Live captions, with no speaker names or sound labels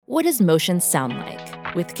What does motion sound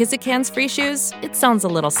like? With Kizik Hands Free Shoes, it sounds a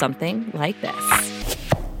little something like this.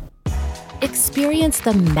 Experience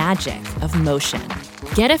the magic of motion.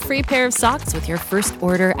 Get a free pair of socks with your first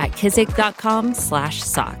order at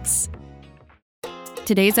kizik.com/socks.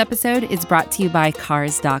 Today's episode is brought to you by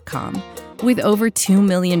Cars.com. With over 2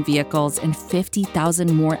 million vehicles and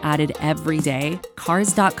 50,000 more added every day,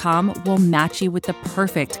 Cars.com will match you with the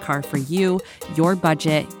perfect car for you, your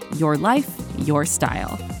budget, your life, your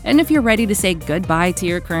style. And if you're ready to say goodbye to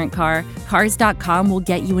your current car, Cars.com will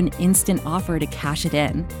get you an instant offer to cash it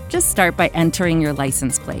in. Just start by entering your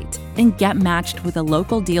license plate and get matched with a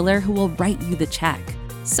local dealer who will write you the check.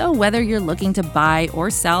 So whether you're looking to buy or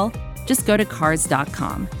sell, just go to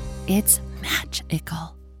Cars.com. It's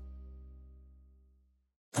magical.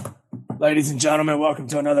 Ladies and gentlemen, welcome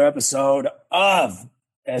to another episode of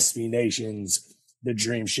SB Nation's The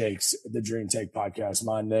Dream Shakes, The Dream Take podcast.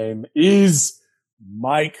 My name is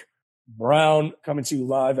Mike Brown, coming to you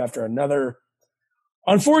live after another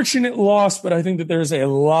unfortunate loss, but I think that there's a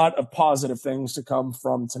lot of positive things to come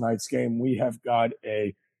from tonight's game. We have got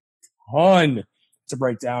a ton to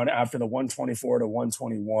break down after the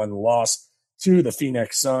 124-121 loss to the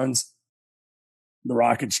Phoenix Suns. The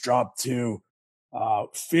Rockets dropped to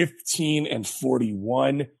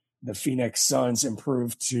 15-41. The Phoenix Suns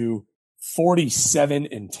improved to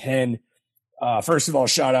 47-10. First of all,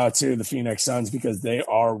 shout out to the Phoenix Suns because they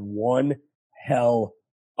are one hell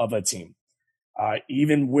of a team.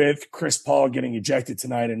 Even with Chris Paul getting ejected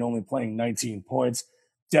tonight and only playing 19 points,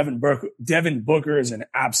 Devin Booker is an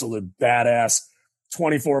absolute badass.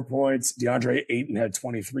 24 points. DeAndre Ayton had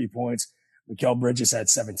 23 points. Mikal Bridges had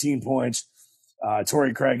 17 points.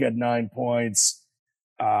 Torrey Craig had 9 points.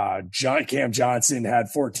 Cam Johnson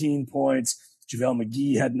had 14 points. JaVale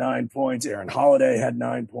McGee had 9 points. Aaron Holiday had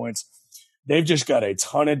 9 points. They've just got a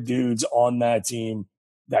ton of dudes on that team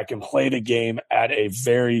that can play the game at a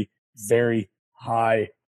very, very high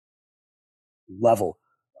level.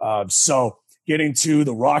 So getting to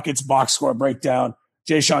the Rockets box score breakdown,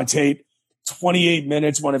 Jae'Sean Tate, 28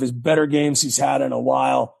 minutes, one of his better games he's had in a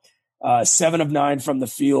while. 7 of 9 from the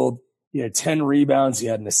field. He had 10 rebounds. He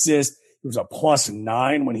had an assist. He was a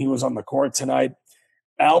 +9 when he was on the court tonight.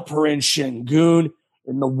 Alperen Sengun,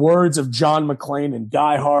 in the words of John McClane in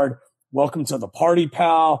Die Hard, welcome to the party,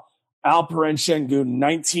 pal. Alperen Sengun,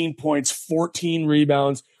 19 points, 14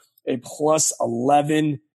 rebounds, a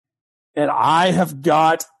 +11. And I have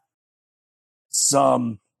got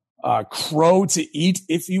some crow to eat,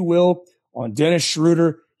 if you will, on Dennis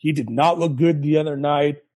Schroder. He did not look good the other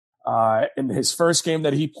night. In his first game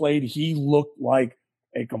that he played, he looked like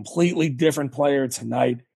a completely different player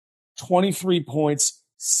tonight. 23 points.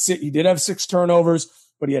 He did have 6 turnovers,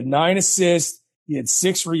 but he had 9 assists. He had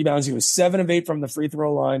 6 rebounds. He was 7 of 8 from the free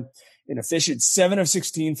throw line, an efficient 7 of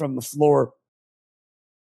 16 from the floor.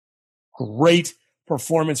 Great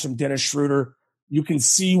performance from Dennis Schroder. You can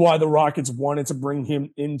see why the Rockets wanted to bring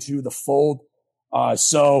him into the fold.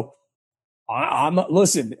 So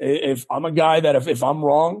listen, if I'm a guy that if I'm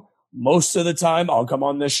wrong, most of the time I'll come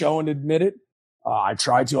on this show and admit it. I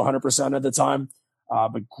try to 100% of the time.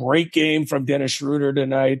 But great game from Dennis Schroder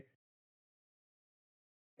tonight.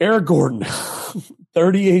 Eric Gordon,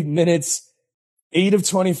 38 minutes, 8 of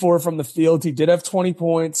 24 from the field. He did have 20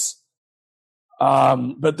 points.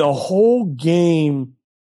 But the whole game,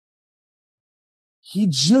 he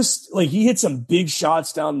hit some big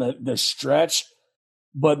shots down the stretch.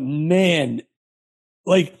 But man,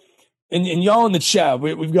 and y'all in the chat,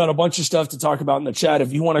 we've got a bunch of stuff to talk about in the chat.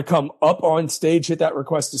 If you want to come up on stage, hit that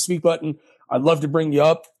request to speak button. I'd love to bring you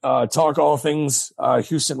up, talk all things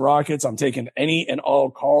Houston Rockets. I'm taking any and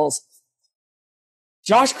all calls.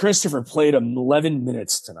 Josh Christopher played 11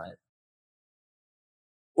 minutes tonight.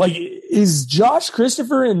 Is Josh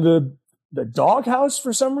Christopher in the doghouse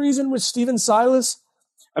for some reason with Steven Silas?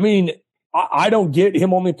 I mean, I don't get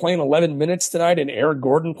him only playing 11 minutes tonight and Eric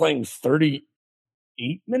Gordon playing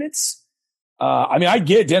 38 minutes. I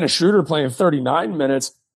get Dennis Schroder playing 39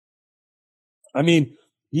 minutes. I mean,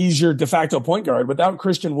 he's your de facto point guard. Without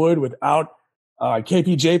Christian Wood, without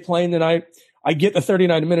KPJ playing tonight, I get the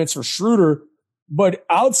 39 minutes for Schroder. But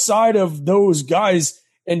outside of those guys,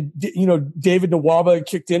 and, David Nwaba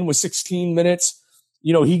kicked in with 16 minutes.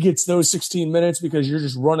 He gets those 16 minutes because you're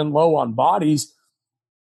just running low on bodies.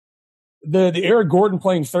 The Eric Gordon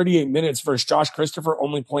playing 38 minutes versus Josh Christopher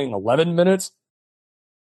only playing 11 minutes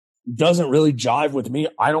doesn't really jive with me.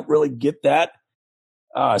 I don't really get that.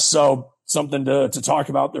 So something to talk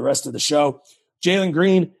about the rest of the show. Jalen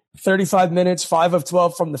Green, 35 minutes, 5 of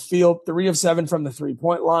 12 from the field, 3 of 7 from the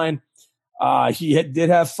 3-point line. He did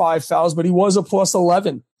have 5 fouls, but he was a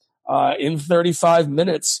 +11. in 35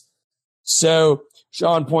 minutes. So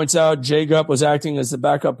Sean points out Jacob was acting as the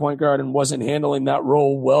backup point guard and wasn't handling that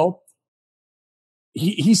role well.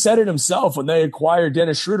 He said it himself when they acquired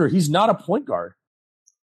Dennis Schroder. He's not a point guard.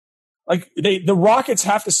 Like the Rockets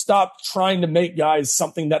have to stop trying to make guys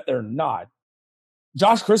something that they're not.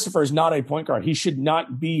 Josh Christopher is not a point guard. He should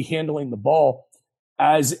not be handling the ball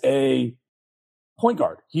as a point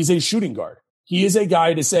guard. He's a shooting guard. He is a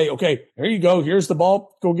guy to say, okay, here you go. Here's the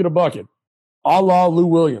ball. Go get a bucket. A la Lou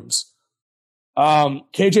Williams.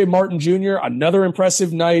 KJ Martin Jr., another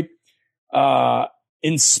impressive night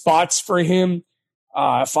in spots for him.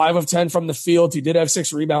 5 of 10 from the field. He did have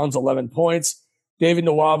 6 rebounds, 11 points. David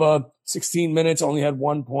Nwaba, 16 minutes, only had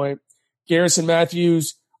 1 point. Garrison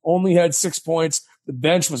Matthews only had 6 points. The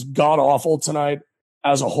bench was god-awful tonight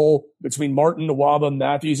as a whole. Between Martin, Nwaba,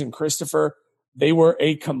 Matthews, and Christopher, they were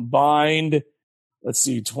a combined,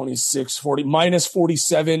 26, 40, minus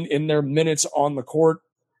 47 in their minutes on the court.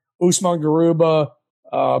 Usman Garuba,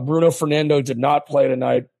 Bruno Fernando did not play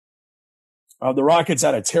tonight. The Rockets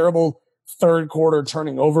had a terrible third quarter,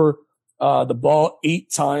 turning over the ball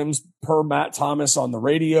 8 times per Matt Thomas on the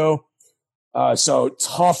radio. So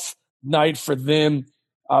tough night for them.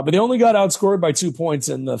 But they only got outscored by 2 points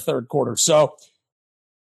in the third quarter. So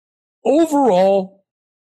overall,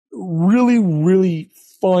 really, really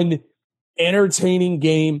fun, entertaining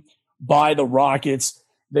game by the Rockets.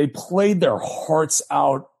 They played their hearts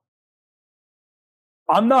out.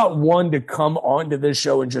 I'm not one to come onto this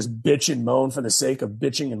show and just bitch and moan for the sake of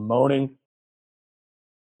bitching and moaning.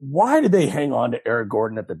 Why did they hang on to Eric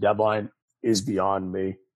Gordon at the deadline is beyond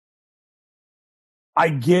me. I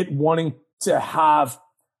get wanting to have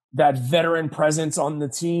that veteran presence on the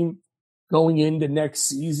team going into next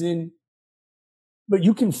season, but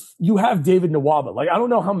you have David Nwaba. Like, I don't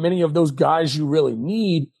know how many of those guys you really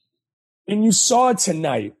need. And you saw it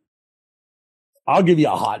tonight. I'll give you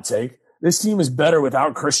a hot take. This team is better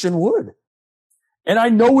without Christian Wood. And I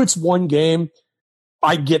know it's one game.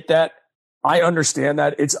 I get that. I understand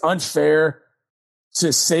that. It's unfair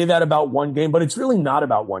to say that about one game, but it's really not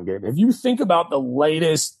about one game. If you think about the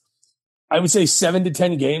latest, I would say 7 to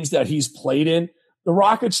 10 games that he's played in, the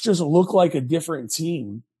Rockets just look like a different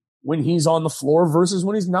team when he's on the floor versus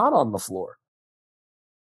when he's not on the floor.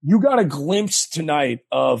 You got a glimpse tonight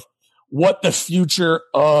of what the future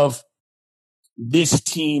of this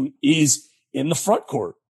team is in the front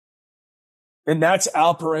court. And that's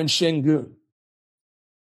Alperen Şengün.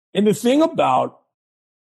 And the thing about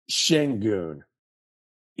Şengün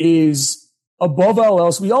is, above all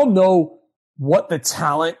else, we all know what the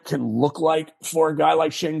talent can look like for a guy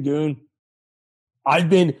like Şengün. I've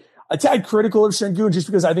been a tad critical of Şengün just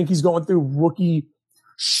because I think he's going through rookie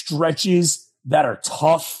stretches that are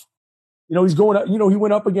tough. He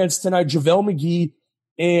went up against tonight JaVale McGee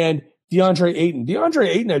and DeAndre Ayton. DeAndre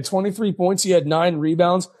Ayton had 23 points. He had 9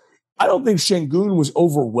 rebounds. I don't think Şengün was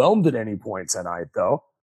overwhelmed at any point tonight, though.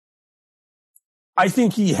 I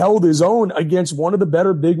think he held his own against one of the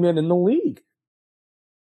better big men in the league.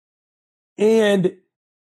 And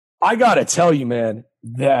I got to tell you, man,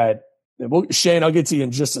 that Shane, I'll get to you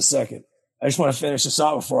in just a second. I just want to finish this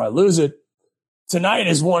off before I lose it. Tonight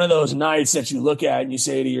is one of those nights that you look at and you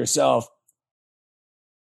say to yourself,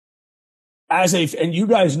 and you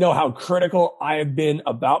guys know how critical I have been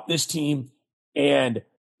about this team, and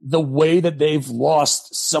the way that they've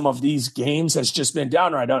lost some of these games has just been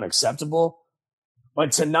downright unacceptable.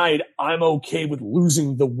 But tonight, I'm okay with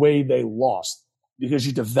losing the way they lost because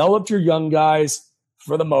you developed your young guys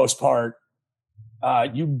for the most part.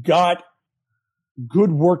 You got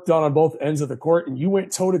good work done on both ends of the court, and you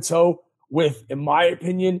went toe-to-toe with, in my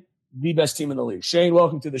opinion, the best team in the league. Shane,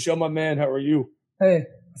 welcome to the show, my man. How are you? Hey,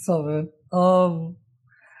 what's up, man?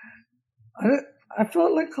 I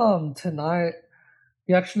felt like tonight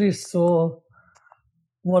you actually saw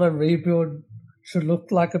what a rebuild should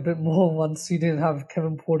look like a bit more once you didn't have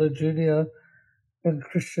Kevin Porter Jr. and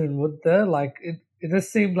Christian Wood there. Like it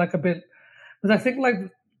just seemed like a bit, because I think like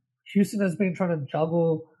Houston has been trying to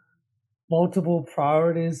juggle multiple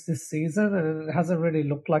priorities this season, and it hasn't really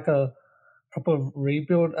looked like a proper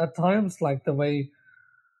rebuild at times. Like the way,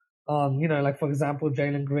 like for example,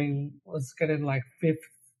 Jalen Green was getting like 5th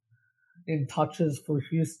in touches for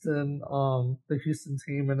Houston, the Houston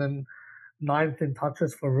team, and then 9th in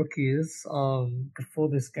touches for rookies before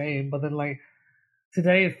this game. But then like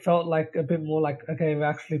today it felt like a bit more like, okay, we're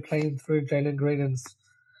actually playing through Jalen Green and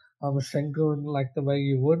Şengün like the way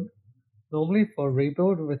you would normally for a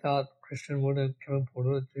rebuild without Christian Wood and Kevin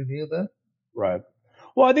Porter Jr. there. Right.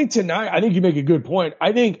 Well, I think you make a good point.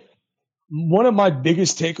 I think one of my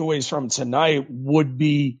biggest takeaways from tonight would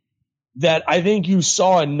be that I think you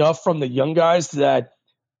saw enough from the young guys that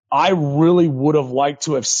I really would have liked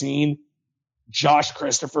to have seen Josh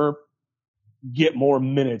Christopher get more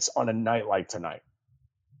minutes on a night like tonight.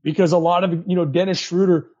 Because a lot of, Dennis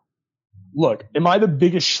Schroder, look, am I the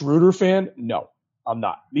biggest Schroder fan? No, I'm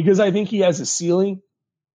not. Because I think he has a ceiling,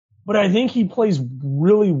 but I think he plays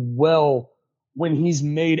really well when he's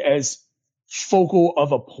made as focal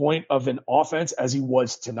of a point of an offense as he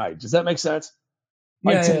was tonight. Does that make sense?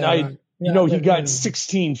 Like tonight, he got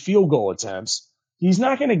 16 field goal attempts. He's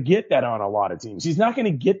not going to get that on a lot of teams. He's not going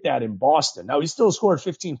to get that in Boston. Now, he still scored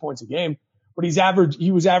 15 points a game, but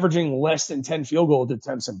he was averaging less than 10 field goal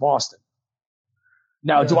attempts in Boston.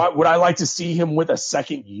 Now, would I like to see him with a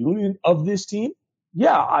second unit of this team?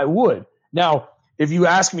 Yeah, I would. Now, if you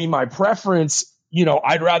ask me my preference,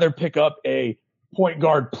 I'd rather pick up a point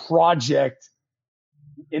guard project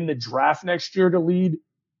in the draft next year to lead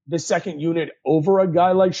the second unit over a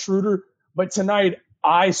guy like Schroder. But tonight,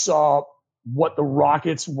 I saw what the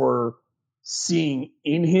Rockets were seeing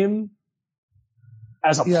in him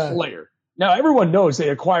as a player. Now, everyone knows they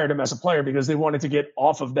acquired him as a player because they wanted to get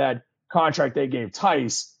off of that contract they gave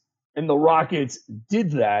Tice, and the Rockets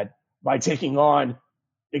did that by taking on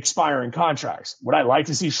expiring contracts. Would I like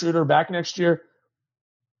to see Schroder back next year?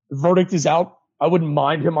 The verdict is out. I wouldn't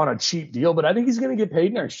mind him on a cheap deal, but I think he's going to get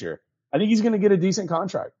paid next year. I think he's going to get a decent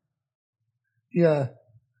contract. Yeah.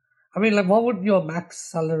 I mean, what would your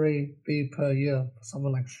max salary be per year for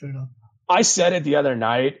someone like Schroder? I said it the other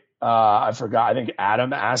night. I forgot. I think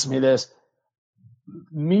Adam asked me this.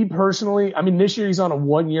 Me personally, this year he's on a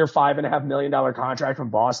 1 year, $5.5 million contract from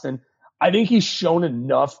Boston. I think he's shown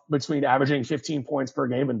enough between averaging 15 points per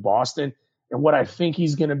game in Boston and what I think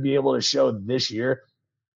he's going to be able to show this year.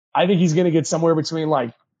 I think he's going to get somewhere between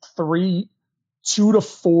 2 to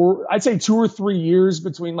 4, I'd say 2 or 3 years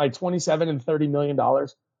between $27 and $30 million.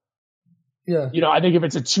 Yeah. I think if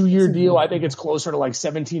it's a 2-year deal, I think it's closer to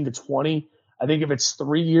 17 to 20. I think if it's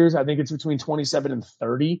 3 years, I think it's between 27 and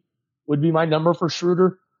 30 would be my number for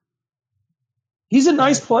Schroder. He's a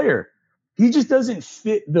nice player. He just doesn't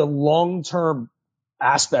fit the long-term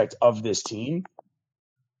aspect of this team.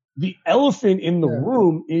 The elephant in the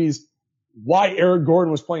room is why Eric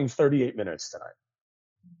Gordon was playing 38 minutes tonight.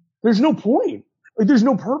 There's no point. There's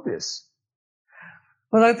no purpose.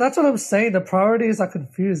 Well, that's what I'm saying. The priorities are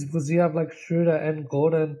confused because you have Schroder and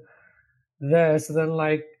Gordon there. So then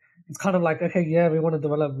it's kind of okay, yeah, we want to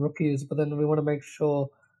develop rookies, but then we want to make sure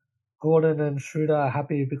Gordon and Schroder are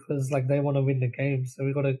happy because they want to win the game. So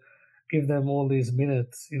we got to give them all these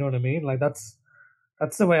minutes. You know what I mean? That's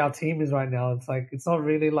the way our team is right now. It's it's not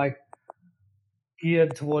really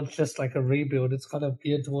geared towards just a rebuild. It's kind of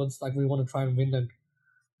geared towards we want to try and win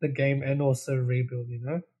the game and also rebuild,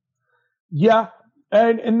 Yeah.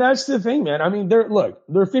 And that's the thing, man.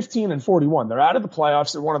 They're 15 and 41. They're out of the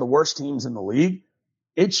playoffs. They're one of the worst teams in the league.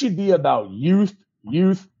 It should be about youth.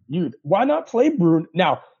 Why not play Bruin?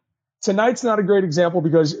 Now, tonight's not a great example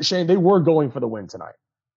because, Shane, they were going for the win tonight.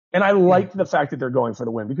 And I like the fact that they're going for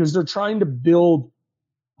the win because they're trying to build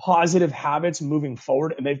positive habits moving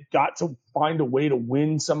forward, and they've got to find a way to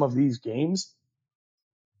win some of these games.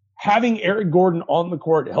 Having Eric Gordon on the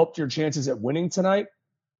court helped your chances at winning tonight.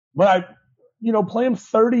 But play him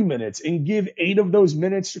 30 minutes and give 8 of those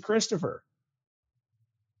minutes to Christopher.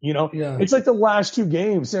 It's the last 2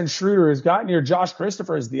 games since Schroder has gotten here. Josh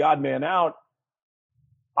Christopher is the odd man out.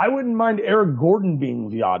 I wouldn't mind Eric Gordon being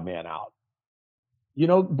the odd man out.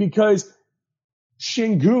 Because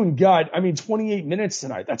Şengün got, 28 minutes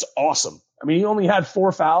tonight. That's awesome. He only had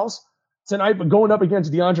 4 fouls tonight, but going up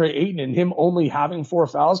against DeAndre Ayton and him only having 4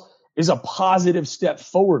 fouls is a positive step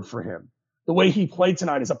forward for him. The way he played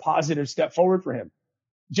tonight is a positive step forward for him.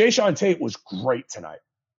 Jae'Sean Tate was great tonight.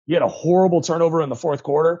 He had a horrible turnover in the fourth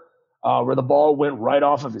quarter where the ball went right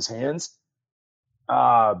off of his hands.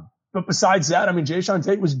 But besides that, Jae'Sean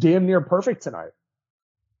Tate was damn near perfect tonight.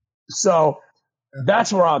 So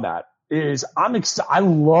that's where I'm at. I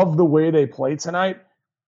love the way they play tonight.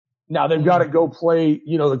 Now they've got to go play,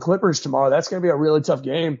 the Clippers tomorrow. That's going to be a really tough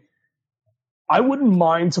game. I wouldn't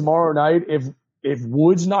mind tomorrow night if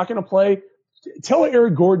Wood's not going to play. Tell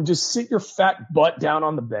Eric Gordon, just sit your fat butt down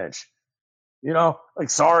on the bench.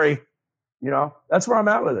 Sorry. That's where I'm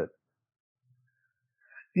at with it.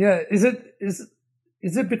 Yeah. Is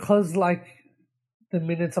it because the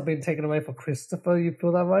minutes have been taken away for Christopher, you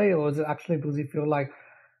feel that way? Or is it actually because you feel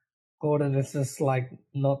Gordon is just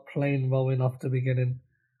not playing well enough to be getting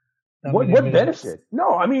that what benefit?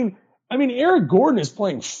 No, Eric Gordon is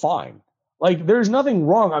playing fine. There's nothing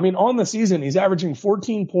wrong. On the season, he's averaging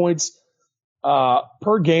 14 points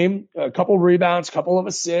per game, a couple rebounds, couple of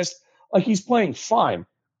assists. He's playing fine.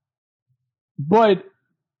 But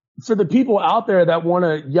for the people out there that want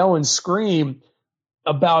to yell and scream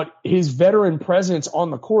about his veteran presence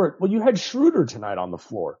on the court, well, you had Schroder tonight on the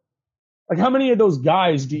floor. Like, how many of those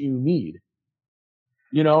guys do you need?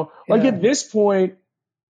 Like at this point,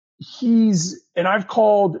 and I've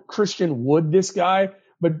called Christian Wood this guy,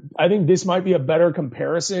 but I think this might be a better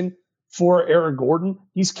comparison for Eric Gordon.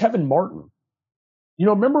 He's Kevin Martin.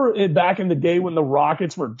 Remember back in the day when the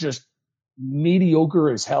Rockets were just mediocre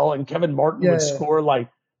as hell and Kevin Martin would score like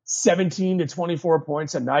 17 to 24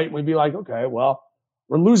 points a night, and we'd be like, okay, well,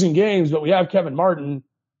 we're losing games, but we have Kevin Martin.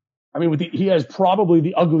 I mean, he has probably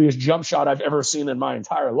the ugliest jump shot I've ever seen in my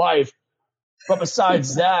entire life. But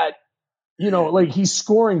besides that, like he's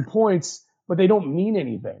scoring points, but they don't mean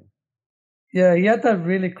anything. Yeah, he had that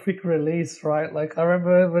really quick release, right? Like I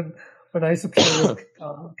remember when I used to play with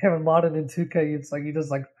Kevin Martin in 2K, it's like you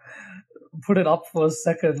just like put it up for a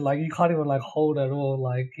second, like you can't even like hold at all.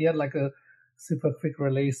 Like he had like a super quick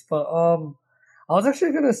release. But I was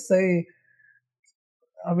actually gonna say,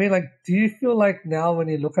 I mean, like, do you feel like now when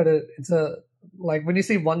you look at it, it's like when you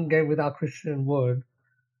see one game without Christian Wood,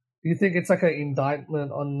 do you think it's like an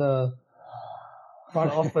indictment on the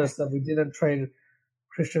front office that we didn't trade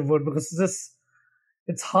Christian Wood? Because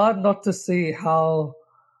it's hard not to see how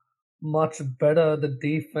much better the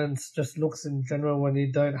defense just looks in general when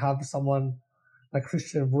you don't have someone like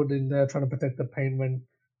Christian Wood in there trying to protect the paint when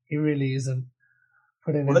he really isn't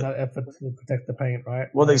putting in that effort to protect the paint, right?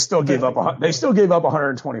 Well, they still gave up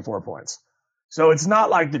 124 points. So it's not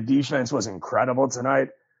like the defense was incredible tonight.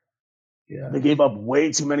 Yeah. They gave up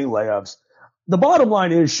way too many layups. The bottom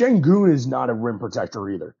line is Şengün is not a rim protector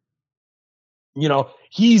either.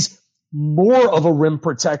 He's more of a rim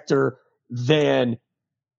protector than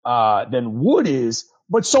Wood is,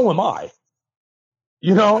 but so am I.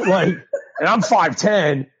 And I'm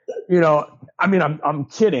 5'10", I mean, I'm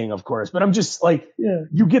kidding, of course, but I'm just like,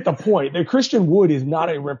 You get the point. That Christian Wood is not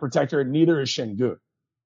a rim protector, and neither is Şengün.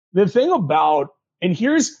 The thing about, and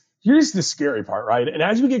here's the scary part, right? And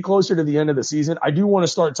as we get closer to the end of the season, I do want to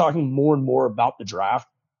start talking more and more about the draft,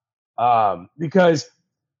 because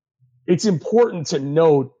it's important to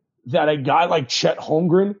note that a guy like Chet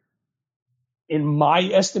Holmgren, in my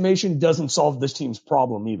estimation, doesn't solve this team's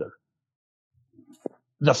problem either.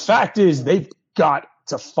 The fact is they've got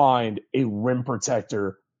to find a rim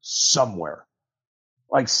protector somewhere.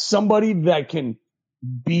 Like somebody that can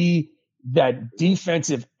be that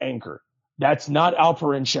defensive anchor. That's not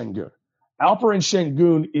Alperen Şengün. Alperen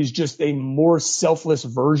Şengün is just a more selfless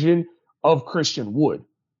version of Christian Wood,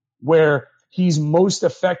 where he's most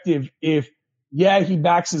effective if, he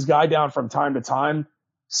backs his guy down from time to time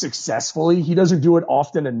successfully. He doesn't do it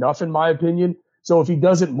often enough, in my opinion. So if he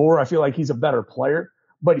does it more, I feel like he's a better player.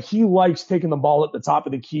 But he likes taking the ball at the top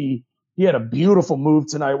of the key. He had a beautiful move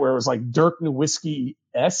tonight where it was like Dirk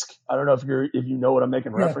Nowitzki-esque. I don't know if you know what I'm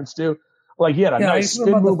making reference to. Like he had a nice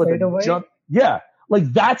spin move with a jump. Yeah,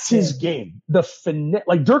 like that's his game. The finesse.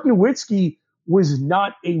 Like Dirk Nowitzki was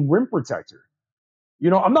not a rim protector.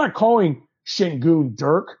 I'm not calling Şengün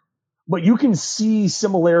Dirk, but you can see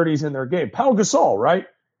similarities in their game. Pau Gasol, right?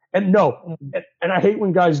 And no, and I hate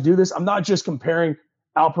when guys do this. I'm not just comparing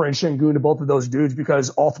Alperen Şengün to both of those dudes because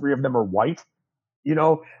all three of them are white,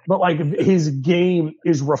 but like his game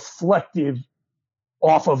is reflective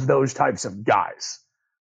off of those types of guys,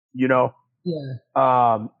 he's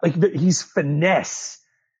finesse,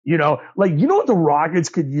 like, what the Rockets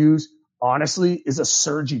could use, honestly, is a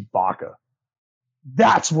Serge Ibaka.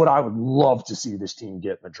 That's what I would love to see this team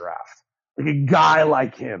get in the draft. Like a guy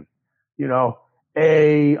like him,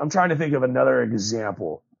 I'm trying to think of another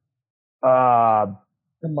example.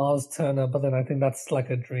 Miles Turner, but then I think that's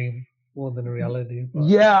like a dream more than a reality. But,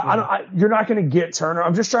 you're not going to get Turner.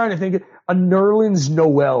 I'm just trying to think of a Nerlens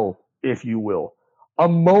Noel, if you will, a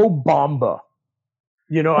Mo Bamba.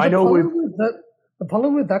 I know the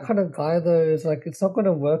problem with that kind of guy though is like it's not going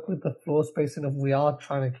to work with the floor spacing if we are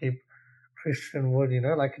trying to keep Christian Wood.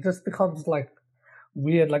 Like it just becomes like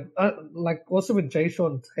weird. Like also with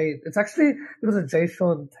Jayshawn Tate, it's actually because of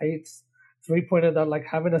Jayshawn Tate's 3-pointer that like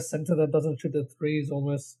having a center that doesn't shoot the threes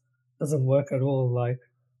almost doesn't work at all. Like,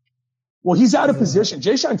 well, he's out of position.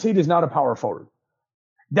 Jayshawn Tate is not a power forward.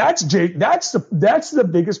 That's the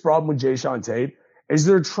biggest problem with Jayshawn Tate is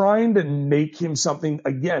they're trying to make him something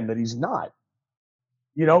again that he's not.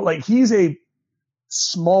 Like he's a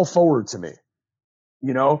small forward to me.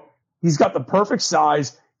 He's got the perfect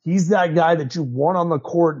size. He's that guy that you want on the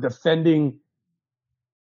court defending.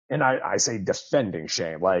 And I say defending,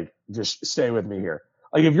 Shane, like just stay with me here.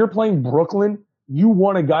 Like if you're playing Brooklyn, you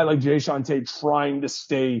want a guy like Jayshawn Tate trying to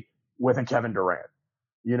stay with a Kevin Durant,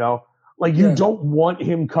 Like, you don't want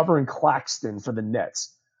him covering Claxton for the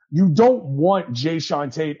Nets. You don't want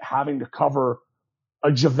Jayshawn Tate having to cover a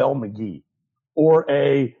JaVale McGee or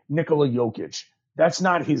a Nikola Jokic. That's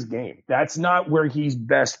not his game. That's not where he's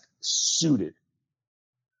best suited.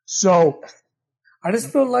 So I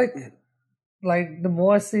just feel like the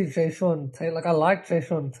more I see Jayshawn Tate, like I like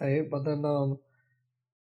Jayshawn Tate, but then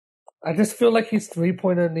I just feel like his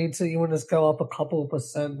 3-pointer needs to even just go up a couple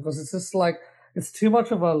percent because it's just like it's too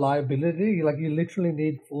much of a liability. Like you literally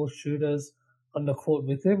need 4 shooters on the court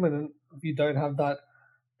with him, and if you don't have that,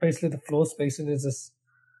 basically the floor spacing is just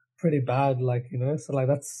pretty bad. Like so like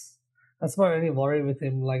that's my only worry with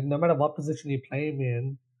him. Like no matter what position you play him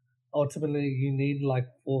in, ultimately you need like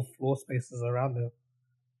 4 floor spaces around him.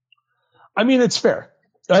 I mean, it's fair.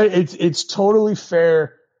 It's totally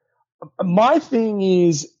fair. My thing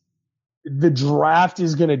is, the draft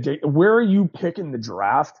is going to – where are you picking the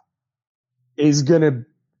draft is going to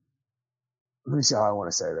 – let me see how I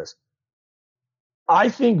want to say this. I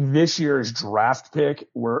think this year's draft pick,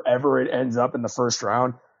 wherever it ends up in the first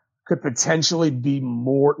round, could potentially be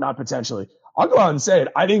more – not potentially. I'll go out and say it.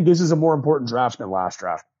 I think this is a more important draft than last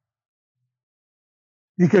draft.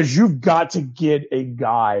 Because you've got to get a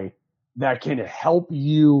guy that can help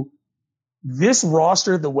you. This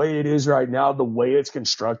roster, the way it is right now, the way it's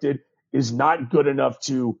constructed – is not good enough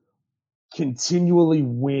to continually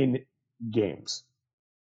win games.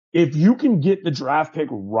 If you can get the draft pick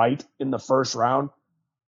right in the first round,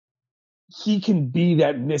 he can be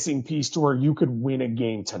that missing piece to where you could win a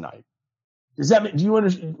game tonight. Does that make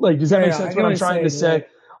sense what I'm trying to say?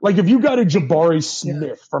 Like if you got a Jabari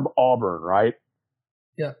Smith from Auburn, right?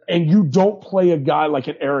 Yeah. And you don't play a guy like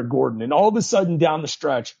an Eric Gordon, and all of a sudden down the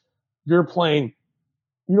stretch, you're playing,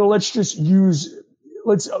 let's use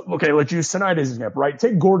tonight as an example, right?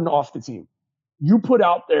 Take Gordon off the team. You put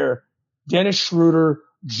out there Dennis Schroder,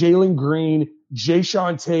 Jalen Green,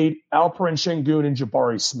 Jayshawn Tate, Alperen Şengün, and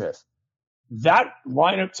Jabari Smith. That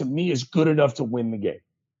lineup to me is good enough to win the game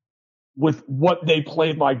with what they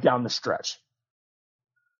played like down the stretch.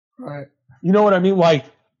 Right. You know what I mean? Like,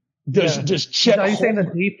 just Chet. Are you saying the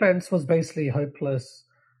defense was basically hopeless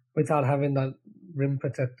without having that rim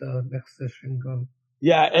protector next to Şengün?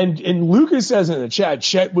 Yeah, and Lucas says in the chat,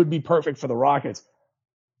 Chet would be perfect for the Rockets.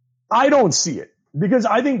 I don't see it because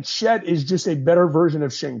I think Chet is just a better version of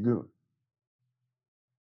Şengün.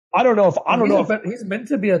 He's meant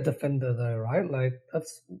to be a defender though, right? Like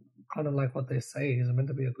that's kind of like what they say. He's meant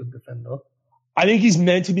to be a good defender. I think he's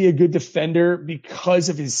meant to be a good defender because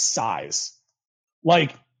of his size.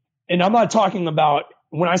 Like, and I'm not talking about,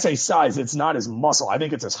 when I say size, it's not his muscle. I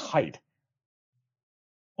think it's his height.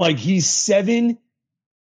 Like he's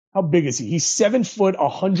how big is he? He's 7 foot,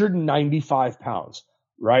 195 pounds,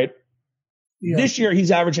 right? Yeah. This year,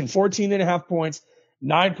 he's averaging 14.5 points,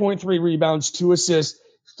 9.3 rebounds, 2 assists,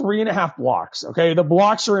 3.5 blocks. Okay. The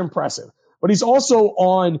blocks are impressive, but he's also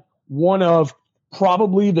on one of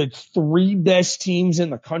probably the 3 best teams in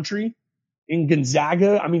the country in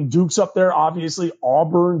Gonzaga. I mean, Duke's up there, obviously.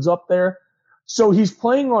 Auburn's up there. So he's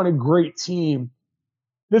playing on a great team.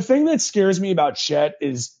 The thing that scares me about Chet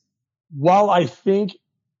is while I think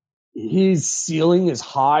his ceiling is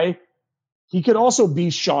high, he could also be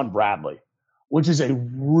Sean Bradley, which is a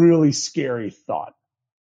really scary thought.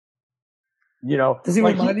 Does he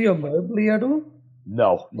remind you of Mobley at all?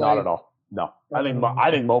 No, not at all. No, I think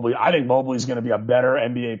Mobley's going to be a better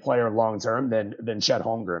NBA player long term than Chet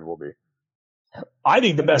Holmgren will be. I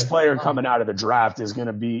think the best player coming out of the draft is going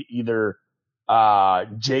to be either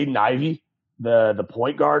Jaden Ivey, the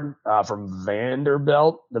point guard from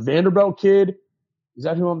Vanderbilt, the Vanderbilt kid. Is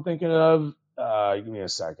that who I'm thinking of? Give me a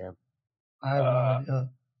second. Jaden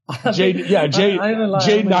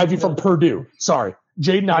Ivey from Purdue. Sorry.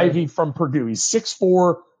 Jaden Ivey from Purdue. He's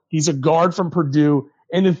 6'4". He's a guard from Purdue.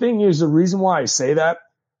 And the thing is, the reason why I say that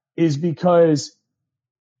is because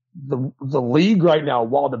the league right now,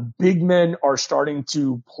 while the big men are starting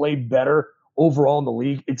to play better overall in the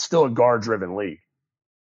league, it's still a guard-driven league.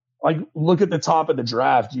 Like, look at the top of the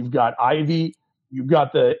draft. You've got Ivy. You've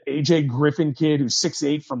got the A.J. Griffin kid who's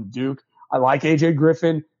 6'8" from Duke. I like A.J.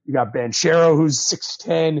 Griffin. You got Banchero who's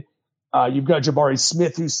 6'10". You've got Jabari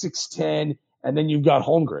Smith who's 6'10", and then you've got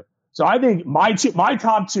Holmgren. So I think my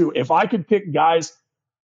top 2, if I could pick guys,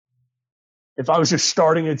 if I was just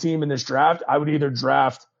starting a team in this draft, I would either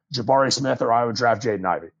draft Jabari Smith or I would draft Jaden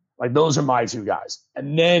Ivey. Like, those are my 2 guys.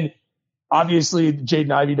 And then obviously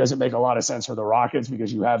Jaden Ivey doesn't make a lot of sense for the Rockets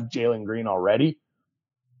because you have Jalen Green already.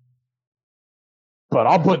 But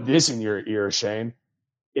I'll put this in your ear, Shane.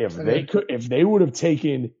 If they would have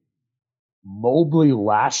taken Mobley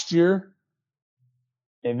last year,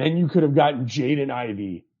 and then you could have gotten Jaden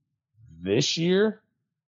Ivey this year,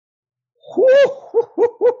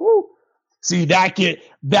 whoo, see,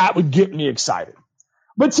 that would get me excited.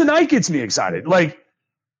 But tonight gets me excited. Like,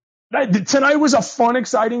 tonight was a fun,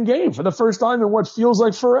 exciting game for the first time in what feels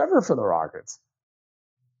like forever for the Rockets.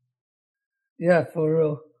 Yeah, for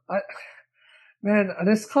real. I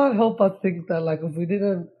just can't help but think that, like, if we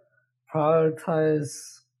didn't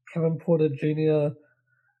prioritize Kevin Porter Jr.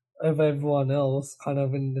 over everyone else, kind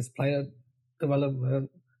of in this player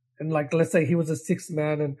development, and like, let's say he was a sixth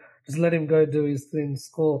man and just let him go do his thing,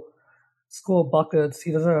 score buckets.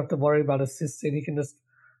 He doesn't have to worry about assisting. He can just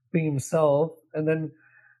be himself. And then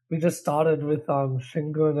we just started with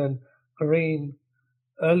Şengün and Green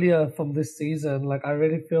earlier from this season. Like, I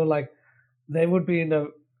really feel like they would be in a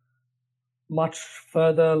much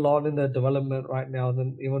further along in their development right now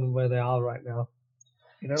than even where they are right now.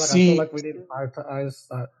 You know, like, I feel like we need to prioritize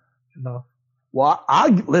that enough. Well,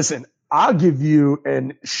 I'll give you,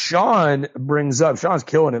 and Sean's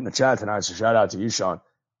killing it in the chat tonight, so shout out to you, Sean.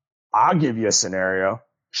 I'll give you a scenario.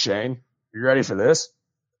 Shane, you ready for this?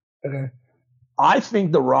 Okay. I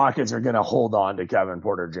think the Rockets are going to hold on to Kevin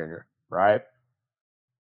Porter Jr., right?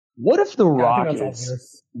 What if the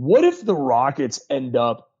Rockets end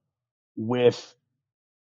up with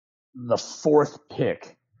the fourth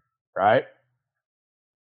pick, right?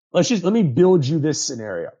 Let me build you this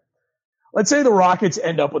scenario. Let's say the Rockets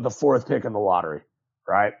end up with the fourth pick in the lottery,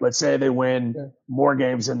 right? Let's say they win more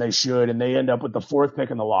games than they should, and they end up with the fourth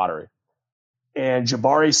pick in the lottery. And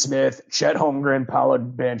Jabari Smith, Chet Holmgren, Paolo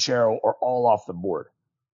Banchero are all off the board.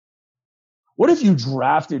 What if you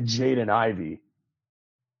drafted Jaden Ivey,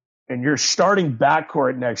 and your starting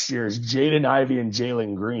backcourt next year is Jaden Ivey and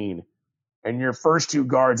Jalen Green, and your first two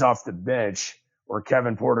guards off the bench were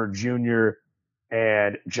Kevin Porter Jr.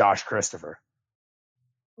 and Josh Christopher?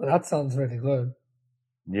 Well, that sounds really good.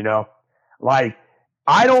 You know, like,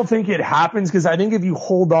 I don't think it happens because I think if you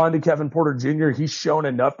hold on to Kevin Porter Jr., he's shown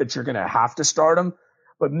enough that you're going to have to start him.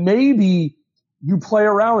 But maybe you play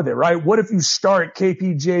around with it, right? What if you start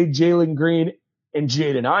KPJ, Jalen Green, and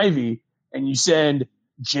Jaden Ivey, and you send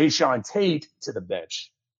Jayshawn Tate to the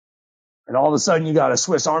bench? And all of a sudden you got a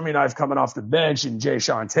Swiss Army knife coming off the bench and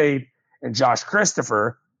Jayshawn Tate and Josh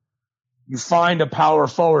Christopher. You find a power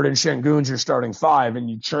forward in Şengün's your starting five, and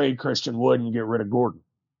you trade Christian Wood and you get rid of Gordon.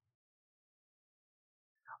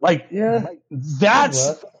 Like, yeah,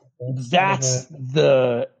 that's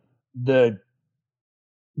the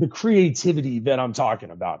creativity that I'm talking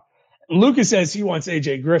about. And Lucas says he wants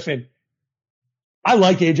AJ Griffin. I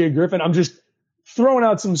like AJ Griffin. I'm just throwing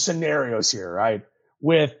out some scenarios here, right?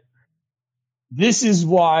 This is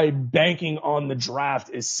why banking on the draft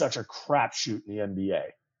is such a crapshoot in the NBA.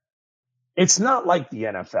 It's not like the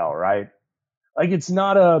NFL, right? Like, it's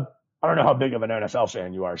not I don't know how big of an NFL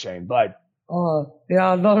fan you are, Shane, but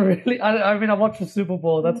yeah, not really. I mean, I watched the Super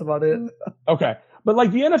Bowl. That's about it. Okay. But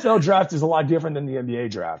like, the NFL draft is a lot different than the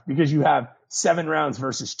NBA draft because you have 7 rounds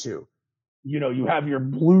versus 2. You know, you have your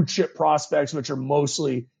blue chip prospects, which are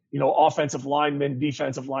mostly, you know, offensive linemen,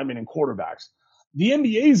 defensive linemen, and quarterbacks. The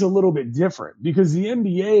NBA is a little bit different because the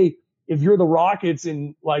NBA, if you're the Rockets,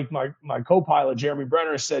 and like my co-pilot, Jeremy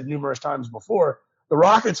Brenner, has said numerous times before, the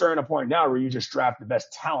Rockets are at a point now where you just draft the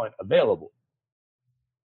best talent available.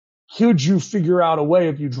 Could you figure out a way,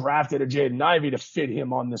 if you drafted a Jaden Ivey, to fit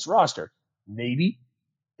him on this roster? Maybe,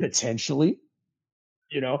 potentially,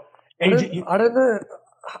 you know. I don't know.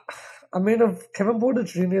 I mean, if Kevin Porter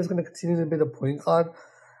Jr. is going to continue to be the point guard,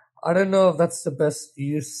 I don't know if that's the best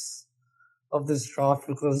use of this draft,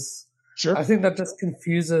 because I think that just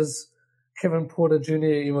confuses Kevin Porter Jr.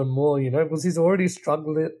 even more, you know, because he's already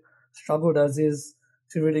struggled as is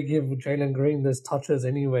to really give Jalen Green those touches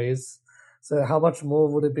anyways. So how much more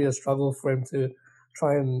would it be a struggle for him to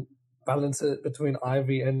try and balance it between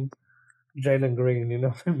Ivy and Jalen Green? You know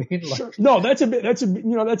what I mean? Like, sure. No, that's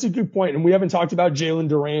a good point. And we haven't talked about Jalen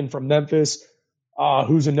Duran from Memphis,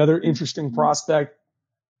 who's another interesting prospect.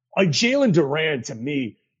 Like, Jalen Duran, to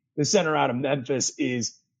me, the center out of Memphis,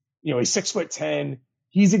 is, you know, he's 6'10".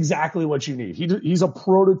 He's exactly what you need. He's a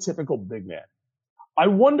prototypical big man. I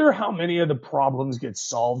wonder how many of the problems get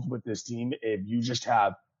solved with this team if you just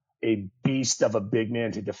have a beast of a big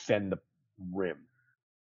man to defend the rim.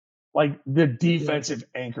 Like, the defensive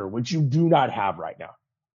anchor, which you do not have right now.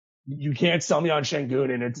 You can't sell me on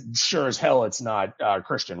Şengün, and it's sure as hell it's not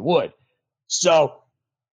Christian Wood. So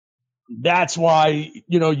that's why,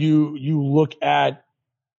 you know, you look at,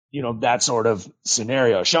 you know, that sort of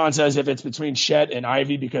scenario. Sean says if it's between Chet and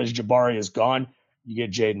Ivy because Jabari is gone, you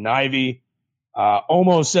get Jaden Ivey.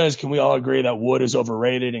 Omo says, can we all agree that Wood is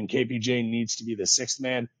overrated and KPJ needs to be the sixth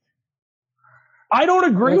man? I don't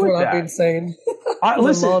agree That's with what that. I've been saying.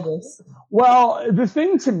 Listen, well, the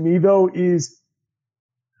thing to me, though, is,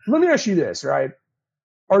 let me ask you this, right?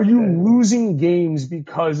 Are you losing games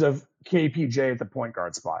because of KPJ at the point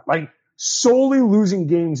guard spot? Like, solely losing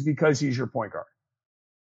games because he's your point guard?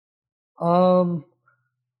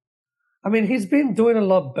 I mean, he's been doing a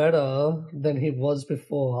lot better than he was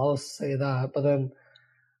before. I'll say that. But then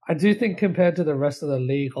I do think compared to the rest of the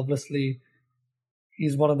league, obviously,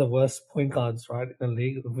 he's one of the worst point guards, right, in the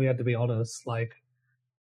league, if we had to be honest, like,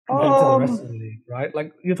 compared to the rest of the league, right?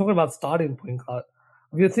 Like, you're talking about starting point guard.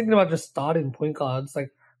 If you're thinking about just starting point guards,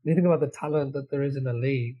 like, you think about the talent that there is in the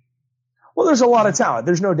league. Well, there's a lot of talent.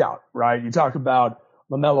 There's no doubt, right? You talk about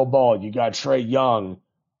LaMelo Ball. You got Trae Young.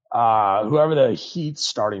 Whoever the Heat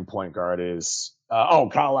starting point guard is. Kyle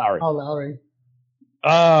Lowry. Kyle Lowry.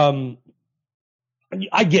 I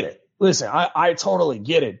get it. Listen, I totally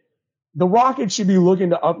get it. The Rockets should be looking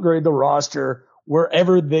to upgrade the roster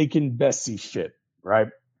wherever they can best see fit, right?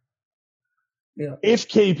 Yeah. If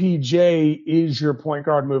KPJ is your point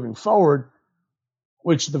guard moving forward,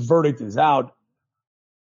 which the verdict is out,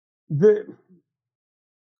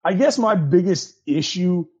 I guess my biggest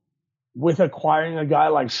issue with acquiring a guy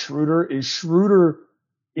like Schroder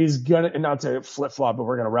is gonna, and not to flip flop, but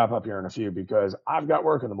we're gonna wrap up here in a few because I've got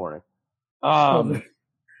work in the morning.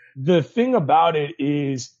 The thing about it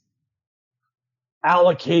is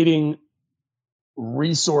allocating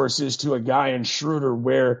resources to a guy in Schroder.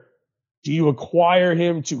 Where do you acquire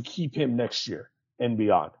him to keep him next year and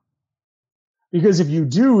beyond? Because if you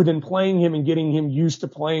do, then playing him and getting him used to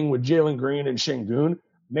playing with Jalen Green and Şengün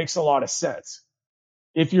makes a lot of sense.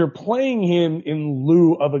 If you're playing him in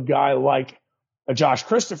lieu of a guy like a Josh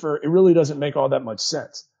Christopher, it really doesn't make all that much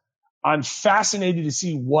sense. I'm fascinated to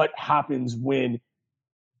see what happens when,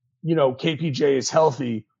 KPJ is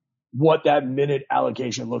healthy, what that minute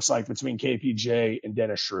allocation looks like between KPJ and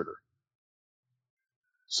Dennis Schroder.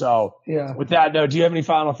 So, with that note, do you have any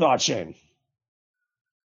final thoughts, Shane?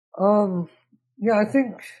 Yeah, I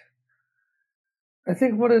think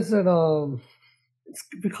what is it? It's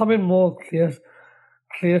becoming more clear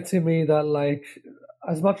to me that, like,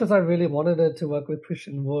 as much as I really wanted it to work with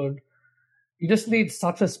Christian Wood, you just need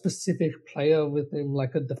such a specific player with him,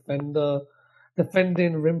 like a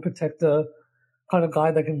defending rim protector kind of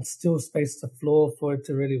guy that can still space the floor for it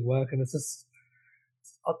to really work. And it's just,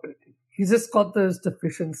 he's just got those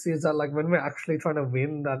deficiencies that, like, when we're actually trying to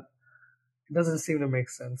win, that it doesn't seem to make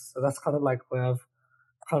sense. So that's kind of like where I've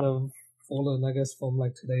kind of fallen, I guess, from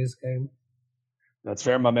like today's game. That's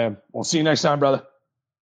fair, my man. We'll see you next time, brother.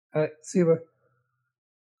 All right, see you, bro.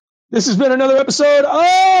 This has been another episode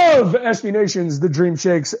of SB Nation's The Dream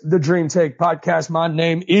Shakes, The Dream Take podcast. My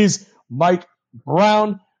name is Mike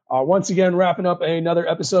Brown. Once again, wrapping up another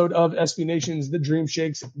episode of SB Nation's The Dream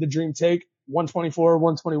Shakes, The Dream Take.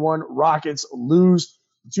 124-121 Rockets lose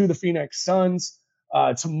to the Phoenix Suns.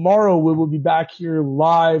 Tomorrow we will be back here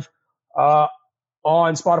live on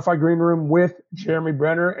Spotify Green Room with Jeremy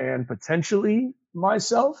Brenner and potentially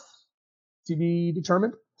myself, to be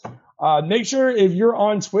determined. Make sure if you're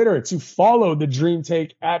on Twitter to follow The Dream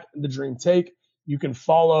Take at The Dream Take. You can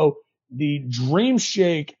follow the Dream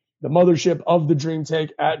Shake, the mothership of The Dream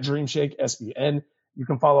Take, at Dream Shake SBN. You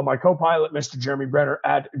can follow my co-pilot, Mr. Jeremy Brenner,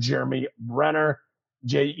 at Jeremy Brenner,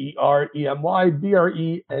 JeremyBrenner.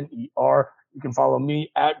 You can follow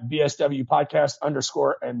me at BSW Podcast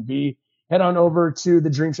 _MB. Head on over to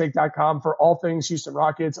thedreamshake.com for all things Houston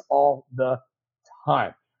Rockets all the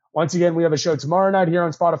time. Once again, we have a show tomorrow night here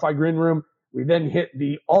on Spotify Green Room. We then hit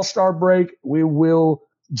the All-Star break.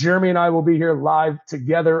 Jeremy and I will be here live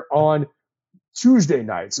together on Tuesday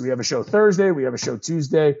night. So we have a show Thursday. We have a show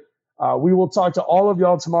Tuesday. We will talk to all of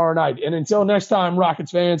y'all tomorrow night. And until next time,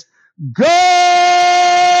 Rockets fans, go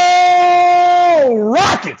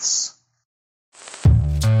Rockets!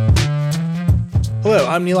 Hello,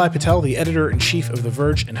 I'm Nilay Patel, the editor-in-chief of The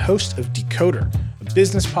Verge and host of Decoder, a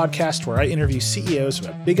business podcast where I interview CEOs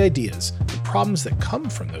about big ideas, the problems that come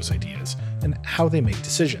from those ideas, and how they make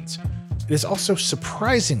decisions. It is also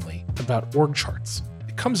surprisingly about org charts.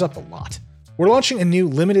 It comes up a lot. We're launching a new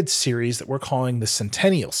limited series that we're calling the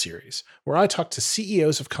Centennial Series, where I talk to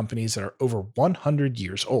CEOs of companies that are over 100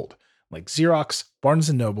 years old, like Xerox,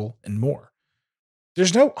 Barnes & Noble, and more.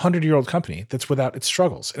 There's no 100-year-old company that's without its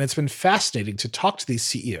struggles, and it's been fascinating to talk to these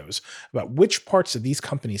CEOs about which parts of these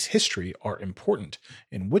companies' history are important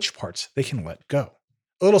and which parts they can let go.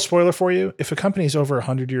 A little spoiler for you, if a company is over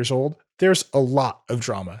 100 years old, there's a lot of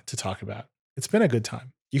drama to talk about. It's been a good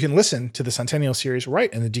time. You can listen to the Centennial Series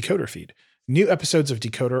right in the Decoder feed. New episodes of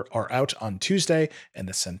Decoder are out on Tuesday, and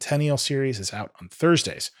the Centennial Series is out on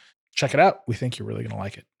Thursdays. Check it out. We think you're really going to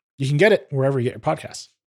like it. You can get it wherever you get your podcasts.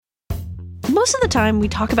 Most of the time, we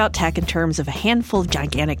talk about tech in terms of a handful of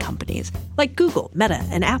gigantic companies, like Google, Meta,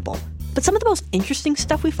 and Apple. But some of the most interesting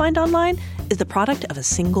stuff we find online is the product of a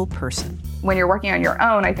single person. When you're working on your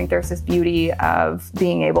own, I think there's this beauty of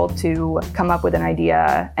being able to come up with an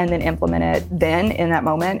idea and then implement it then in that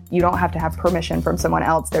moment. You don't have to have permission from someone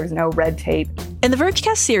else. There's no red tape. In the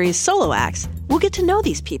Vergecast series Solo Acts, we'll get to know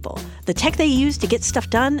these people, the tech they use to get stuff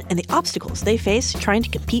done, and the obstacles they face trying to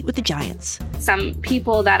compete with the giants. Some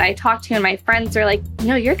people that I talk to and my friends are like,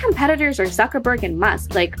 your competitors are Zuckerberg and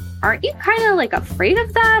Musk. Like, aren't you kind of like afraid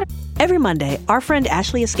of that? Every Monday, our friend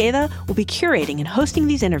Ashley Esqueda will be curating and hosting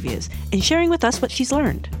these interviews and sharing with us what she's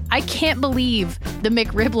learned. I can't believe the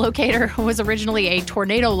McRib locator was originally a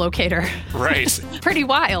tornado locator. Right. Pretty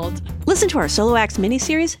wild. Listen to our Solo Acts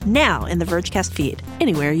miniseries now in the Vergecast feed,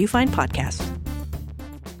 anywhere you find podcasts.